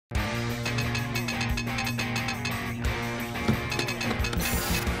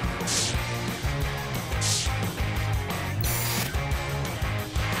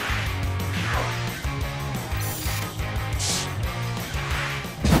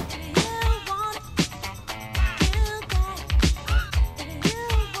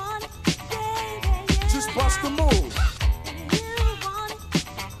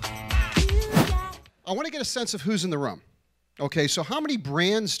sense of who's in the room. Okay, so how many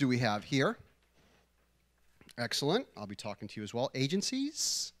brands do we have here? Excellent. I'll be talking to you as well.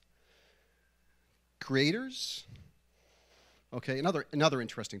 Agencies, creators. Okay, another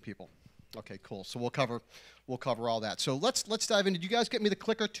interesting people. Okay, cool. So we'll cover all that. So let's dive in. Did you guys get me the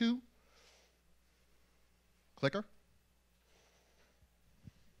clicker too? Clicker?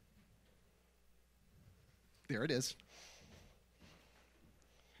 There it is.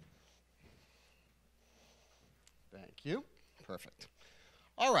 Thank you. Perfect.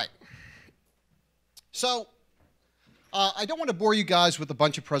 All right. So I don't want to bore you guys with a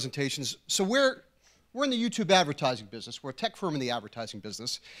bunch of presentations. So we're in the YouTube advertising business. We're a tech firm in the advertising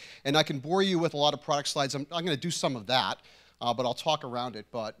business. And I can bore you with a lot of product slides. I'm going to do some of that, but I'll talk around it.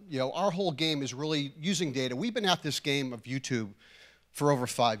 But you know, our whole game is really using data. We've been at this game of YouTube for over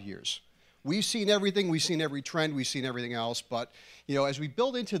 5 years. We've seen everything. We've seen every trend. We've seen everything else. But you know, as we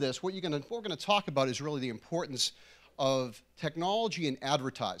build into this, what we're going to talk about is really the importance of technology and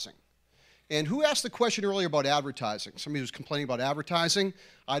advertising. And who asked the question earlier about advertising? Somebody was complaining about advertising.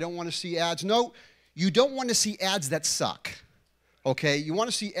 I don't want to see ads. No, you don't want to see ads that suck. Okay? You want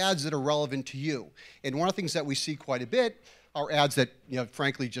to see ads that are relevant to you. And one of the things that we see quite a bit are ads that, you know,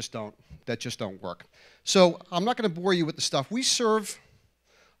 frankly just don't work. So I'm not going to bore you with the stuff. We serve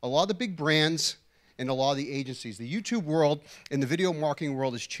a lot of the big brands and a lot of the agencies. The YouTube world and the video marketing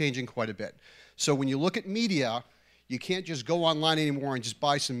world is changing quite a bit. So when you look at media, you can't just go online anymore and just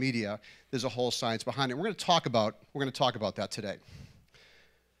buy some media. There's a whole science behind it. We're going to talk about that today.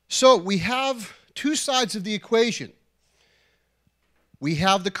 So we have two sides of the equation. We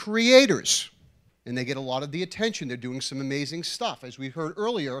have the creators, and they get a lot of the attention. They're doing some amazing stuff. As we heard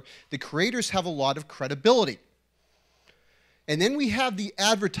earlier, the creators have a lot of credibility. And then we have the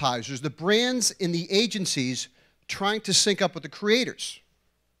advertisers, the brands and the agencies trying to sync up with the creators.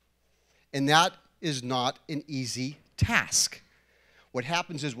 And that is not an easy task. What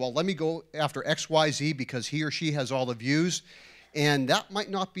happens is, well, let me go after XYZ because he or she has all the views, and that might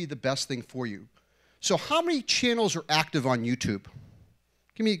not be the best thing for you. So how many channels are active on YouTube?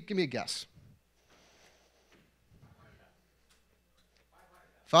 Give me a guess.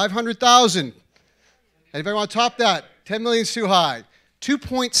 500,000. Anybody want to top that? 10 million is too high.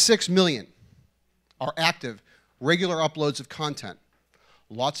 2.6 million are active, regular uploads of content.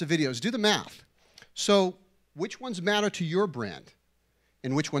 Lots of videos. Do the math. So which ones matter to your brand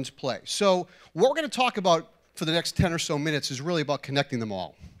and which ones play? So what we're going to talk about for the next 10 or so minutes is really about connecting them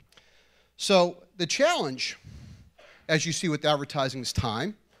all. So the challenge, as you see with advertising, is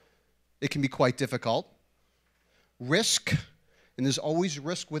time. It can be quite difficult. Risk, and there's always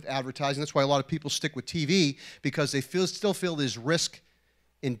risk with advertising. That's why a lot of people stick with TV, because they still feel there's risk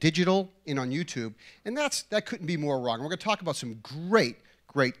in digital and on YouTube. And that couldn't be more wrong. We're going to talk about some great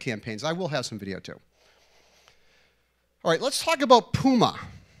campaigns. I will have some video too. All right, let's talk about Puma.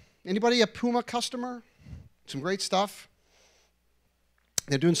 Anybody a Puma customer? Some great stuff.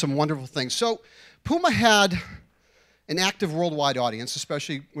 They're doing some wonderful things. So Puma had an active worldwide audience,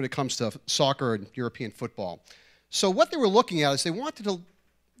 especially when it comes to soccer and European football. So what they were looking at is they wanted to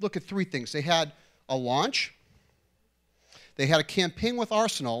look at three things. They had a launch, they had a campaign with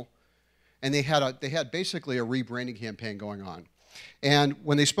Arsenal, and they had basically a rebranding campaign going on. And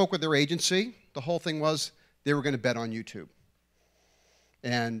when they spoke with their agency, the whole thing was they were going to bet on YouTube.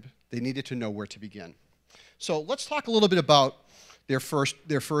 And they needed to know where to begin. So let's talk a little bit about their first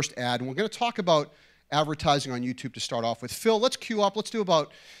ad. And we're going to talk about advertising on YouTube to start off with. Phil, let's cue up. Let's do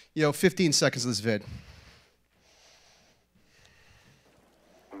about 15 seconds of this vid.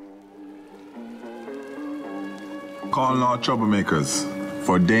 Calling all troublemakers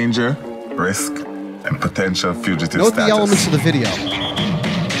for danger, risk, and potential fugitive Note status. the elements of the video.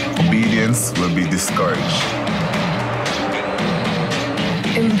 Obedience will be discouraged.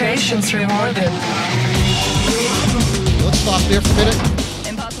 Impatience rewarded. Let's stop there for a minute.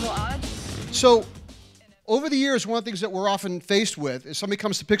 Impossible odds. So, over the years, one of the things that we're often faced with is somebody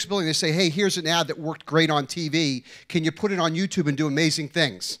comes to Pixability and they say, hey, here's an ad that worked great on TV. Can you put it on YouTube and do amazing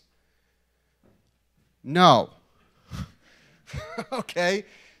things? No. Okay.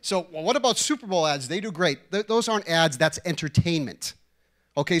 So, well, what about Super Bowl ads? They do great. Those aren't ads, that's entertainment.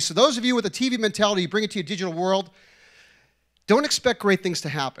 Okay, so those of you with a TV mentality, you bring it to your digital world, don't expect great things to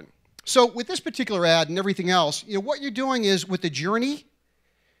happen. So with this particular ad and everything else, what you're doing is, with the journey,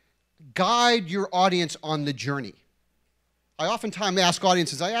 guide your audience on the journey. I oftentimes ask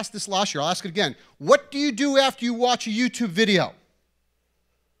audiences, I asked this last year, I'll ask it again, what do you do after you watch a YouTube video?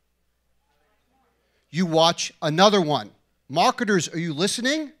 You watch another one. Marketers, are you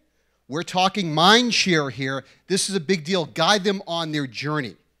listening? We're talking mind share here. This is a big deal. Guide them on their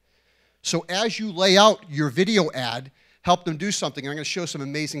journey. So as you lay out your video ad, help them do something. I'm going to show some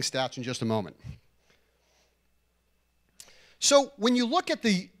amazing stats in just a moment. So when you look at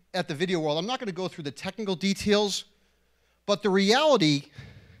the video world, I'm not going to go through the technical details, but the reality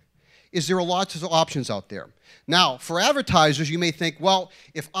is there are lots of options out there. Now, for advertisers, you may think, well,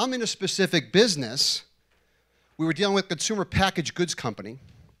 if I'm in a specific business, we were dealing with a consumer packaged goods company,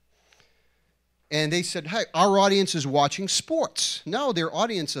 and they said, hey, our audience is watching sports. No, their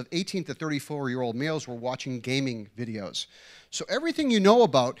audience of 18 to 34-year-old males were watching gaming videos. So everything you know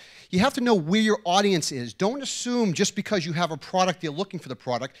about, you have to know where your audience is. Don't assume just because you have a product, you're looking for the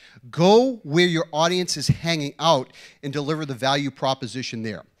product. Go where your audience is hanging out and deliver the value proposition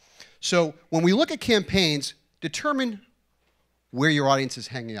there. So when we look at campaigns, determine where your audience is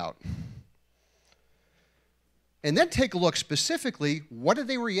hanging out. And then take a look specifically, what are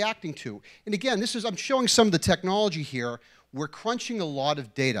they reacting to? And again, I'm showing some of the technology here. We're crunching a lot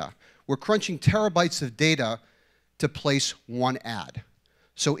of data. We're crunching terabytes of data to place one ad.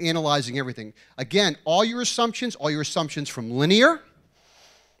 So analyzing everything. Again, all your assumptions from linear,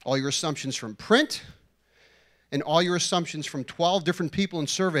 all your assumptions from print, and all your assumptions from 12 different people in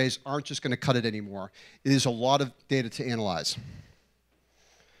surveys aren't just going to cut it anymore. It is a lot of data to analyze.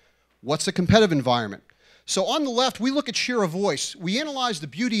 What's the competitive environment? So on the left, we look at share of voice. We analyzed the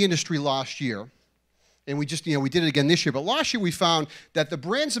beauty industry last year, and we did it again this year. But last year, we found that the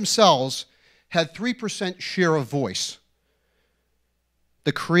brands themselves had 3% share of voice.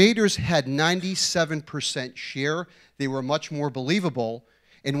 The creators had 97% share. They were much more believable.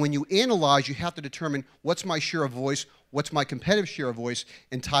 And when you analyze, you have to determine what's my share of voice, what's my competitive share of voice,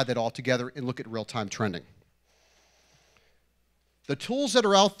 and tie that all together and look at real-time trending. The tools that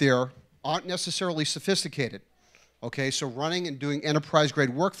are out there aren't necessarily sophisticated. Okay, so running and doing enterprise-grade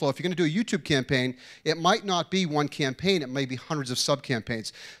workflow, if you're going to do a YouTube campaign, it might not be one campaign, it may be hundreds of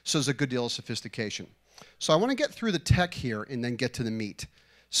sub-campaigns. So there's a good deal of sophistication. So I want to get through the tech here and then get to the meat.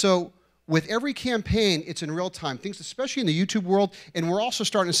 So with every campaign, it's in real time. Things, especially in the YouTube world, and we're also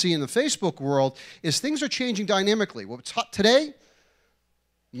starting to see in the Facebook world, is things are changing dynamically. What's hot today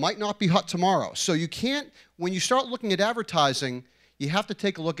might not be hot tomorrow. So you can't, when you start looking at advertising, you have to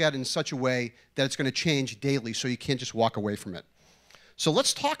take a look at it in such a way that it's going to change daily, so you can't just walk away from it. So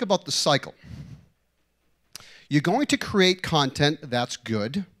let's talk about the cycle. You're going to create content that's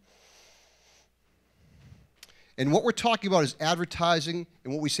good. And what we're talking about is advertising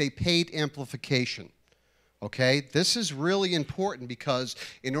and what we say paid amplification. Okay? This is really important because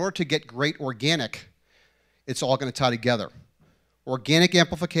in order to get great organic, it's all going to tie together. Organic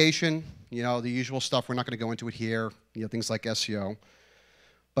amplification, the usual stuff, we're not going to go into it here, things like SEO.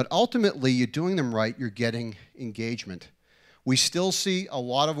 But ultimately, you're doing them right, you're getting engagement. We still see a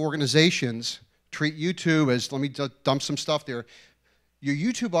lot of organizations treat YouTube as, let me dump some stuff there. Your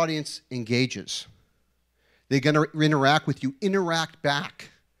YouTube audience engages. They're going to interact with you, interact back.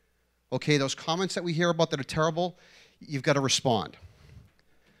 Okay, those comments that we hear about that are terrible, you've got to respond.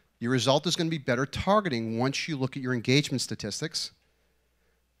 Your result is going to be better targeting once you look at your engagement statistics,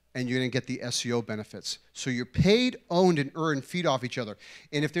 and you're going to get the SEO benefits. So you're paid, owned, and earned feed off each other.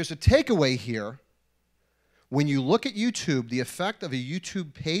 And if there's a takeaway here, when you look at YouTube, the effect of a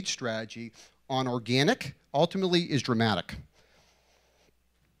YouTube paid strategy on organic ultimately is dramatic.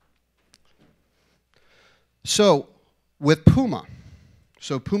 So with Puma,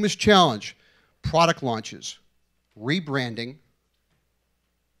 Puma's challenge, product launches, rebranding,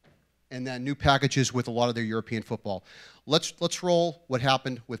 and then new packages with a lot of their European football. Let's roll what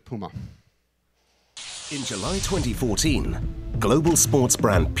happened with Puma. In July 2014, global sports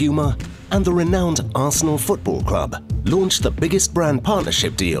brand Puma and the renowned Arsenal Football Club launched the biggest brand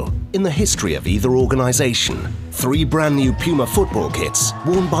partnership deal in the history of either organization. 3 brand new Puma football kits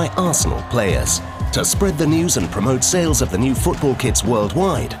worn by Arsenal players. To spread the news and promote sales of the new football kits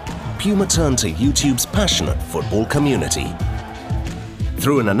worldwide, Puma turned to YouTube's passionate football community.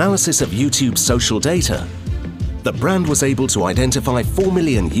 Through an analysis of YouTube's social data, the brand was able to identify 4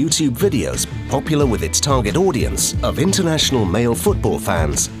 million YouTube videos popular with its target audience of international male football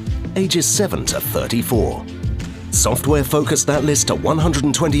fans ages 7 to 34. Software focused that list to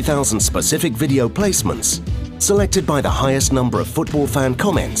 120,000 specific video placements, selected by the highest number of football fan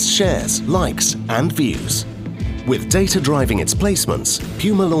comments, shares, likes, and views. With data driving its placements,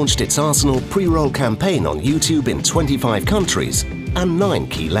 Puma launched its Arsenal pre-roll campaign on YouTube in 25 countries and 9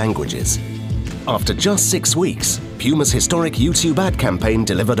 key languages. After just 6 weeks, Puma's historic YouTube ad campaign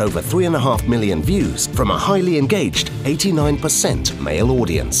delivered over 3.5 million views from a highly engaged 89% male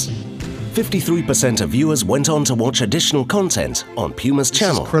audience. 53% of viewers went on to watch additional content on Puma's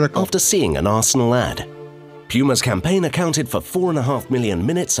channel after seeing an Arsenal ad. Puma's campaign accounted for 4.5 million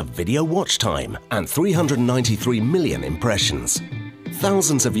minutes of video watch time and 393 million impressions.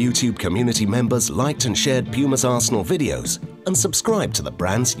 Thousands of YouTube community members liked and shared Puma's Arsenal videos and subscribed to the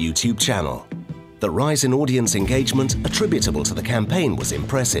brand's YouTube channel. The rise in audience engagement attributable to the campaign was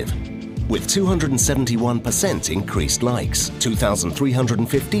impressive, with 271% increased likes,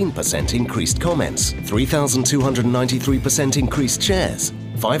 2,315% increased comments, 3,293% increased shares,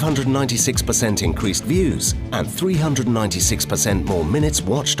 596% increased views, and 396% more minutes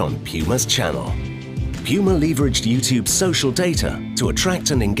watched on Puma's channel. Puma leveraged YouTube's social data to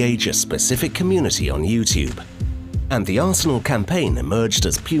attract and engage a specific community on YouTube. And the Arsenal campaign emerged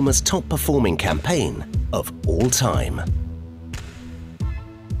as Puma's top-performing campaign of all time.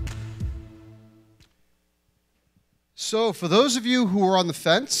 So for those of you who are on the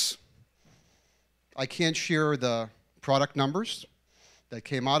fence, I can't share the product numbers that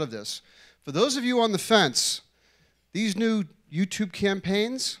came out of this. For those of you on the fence, these new YouTube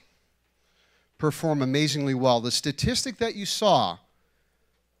campaigns perform amazingly well. The statistic that you saw,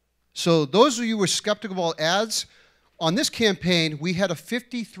 so those of you who were skeptical about ads, on this campaign, we had a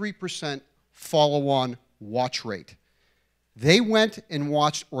 53% follow-on watch rate. They went and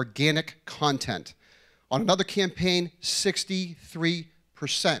watched organic content. On another campaign, 63%.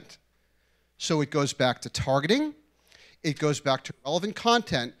 So it goes back to targeting. It goes back to relevant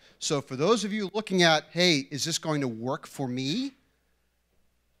content. So for those of you looking at, hey, is this going to work for me?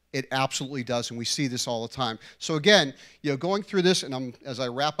 It absolutely does, and we see this all the time. So again, going through this, and as I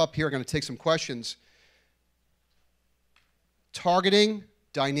wrap up here, I'm going to take some questions. Targeting,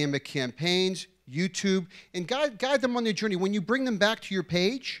 dynamic campaigns, YouTube, and guide them on their journey. When you bring them back to your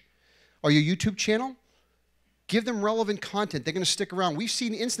page or your YouTube channel, give them relevant content. They're going to stick around. We've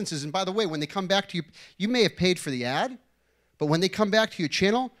seen instances, and by the way, when they come back to you, you may have paid for the ad, but when they come back to your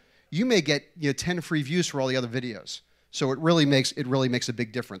channel, you may get 10 free views for all the other videos. So it really makes a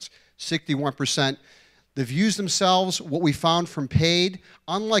big difference. 61%. The views themselves, what we found from paid,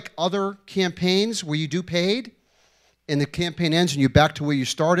 unlike other campaigns where you do paid, and the campaign ends and you're back to where you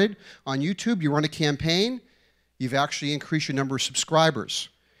started, on YouTube, you run a campaign, you've actually increased your number of subscribers.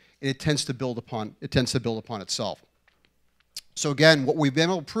 And it tends to build upon itself. So again, what we've been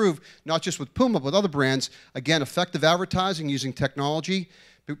able to prove, not just with Puma, but with other brands, again, effective advertising using technology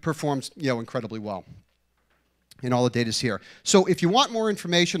performs incredibly well. And all the data's here. So if you want more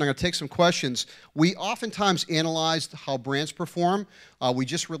information, I'm going to take some questions. We oftentimes analyze how brands perform. We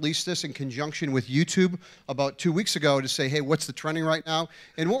just released this in conjunction with YouTube about 2 weeks ago to say, hey, what's the trending right now?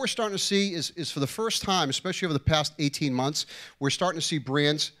 And what we're starting to see is for the first time, especially over the past 18 months, we're starting to see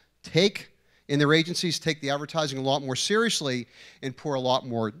brands in their agencies take the advertising a lot more seriously and pour a lot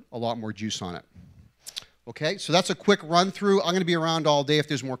more juice on it. Okay, so that's a quick run through. I'm going to be around all day if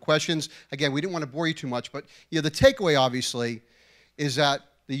there's more questions. Again, we didn't want to bore you too much, but the takeaway obviously is that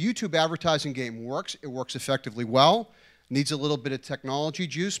the YouTube advertising game works. It works effectively well. Needs a little bit of technology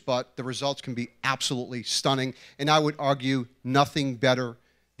juice, but the results can be absolutely stunning. And I would argue nothing better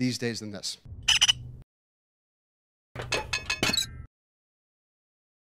these days than this.